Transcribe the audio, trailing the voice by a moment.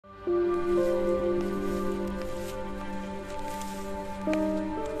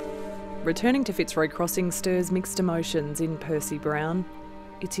Returning to Fitzroy Crossing stirs mixed emotions in Percy Brown.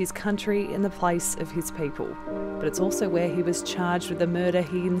 It's his country and the place of his people, but it's also where he was charged with a murder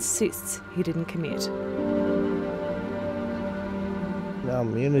he insists he didn't commit.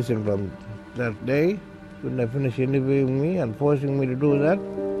 I'm innocent from that day. When they finished interviewing me and forcing me to do that,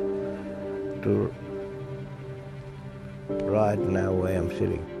 to right now where I'm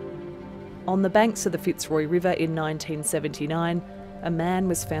sitting. On the banks of the Fitzroy River in 1979, a man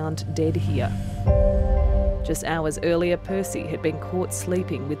was found dead here. Just hours earlier, Percy had been caught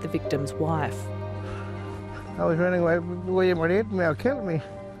sleeping with the victim's wife. I was running away, William would hit me or kill me.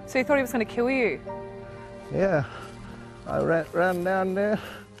 So you thought he was going to kill you? Yeah. I ran down there,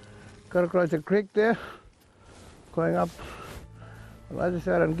 got across the creek there, going up, and I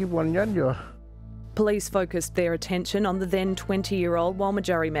decided to keep on Yanjo. Police focused their attention on the then 20-year-old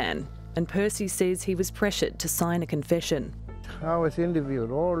Walmajari man, and Percy says he was pressured to sign a confession. I was interviewed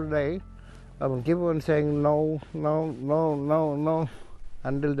all day. I would keep on saying no, no, no, no, no,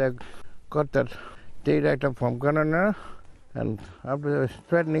 until they got that detective from Canada, and after they was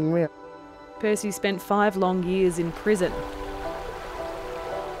threatening me. Percy spent 5 long years in prison,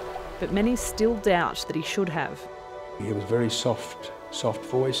 but many still doubt that he should have. He was very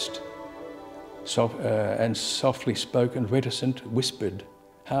soft-voiced, and softly spoken, reticent, whispered,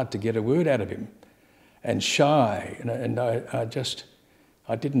 hard to get a word out of him, and shy. And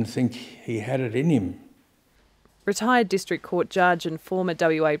I didn't think he had it in him. Retired District Court Judge and former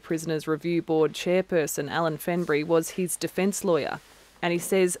WA Prisoners Review Board chairperson Alan Fenbury was his defence lawyer, and he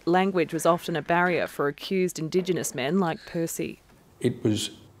says language was often a barrier for accused Indigenous men like Percy. It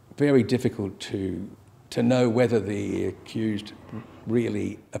was very difficult to know whether the accused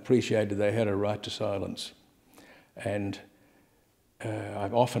really appreciated they had a right to silence. And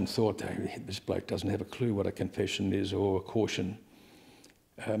I've often thought that this bloke doesn't have a clue what a confession is or a caution.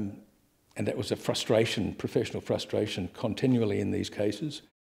 And that was a frustration, professional frustration, continually in these cases.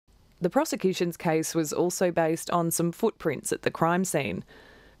 The prosecution's case was also based on some footprints at the crime scene.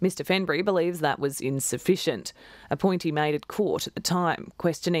 Mr Fenbury believes that was insufficient, a point he made at court at the time,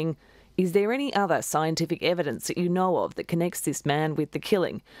 questioning, is there any other scientific evidence that you know of that connects this man with the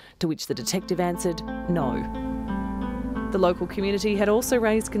killing? To which the detective answered, no. The local community had also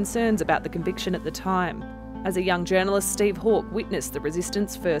raised concerns about the conviction at the time. As a young journalist, Steve Hawke witnessed the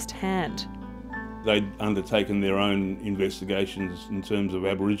resistance firsthand. They'd undertaken their own investigations in terms of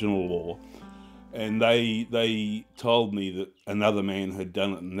Aboriginal law, and they told me that another man had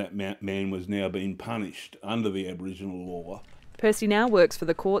done it, and that man was now being punished under the Aboriginal law. Percy now works for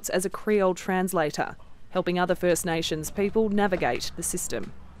the courts as a Creole translator, helping other First Nations people navigate the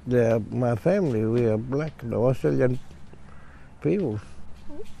system. My family, we are black, the Australian people,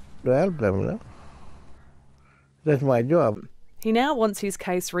 to help them, you know. That's my job. He now wants his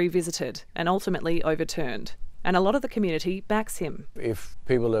case revisited and ultimately overturned, and a lot of the community backs him. If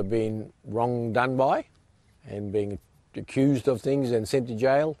people are being wrong done by and being accused of things and sent to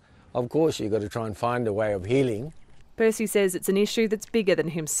jail, of course you've got to try and find a way of healing. Percy says it's an issue that's bigger than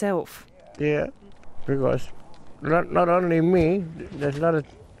himself. Yeah, because not only me, there's a lot of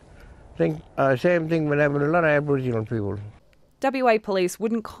things, same thing will happen to a lot of Aboriginal people. WA Police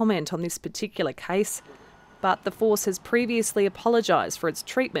wouldn't comment on this particular case, but the force has previously apologised for its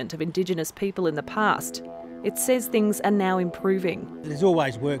treatment of Indigenous people in the past. It says things are now improving. There's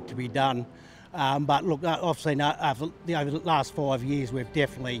always work to be done, but look, I've seen over the last 5 years we've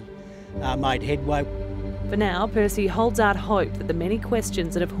definitely made headway. For now, Percy holds out hope that the many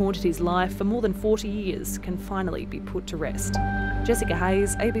questions that have haunted his life for more than 40 years can finally be put to rest. Jessica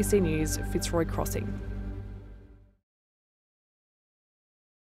Hayes, ABC News, Fitzroy Crossing.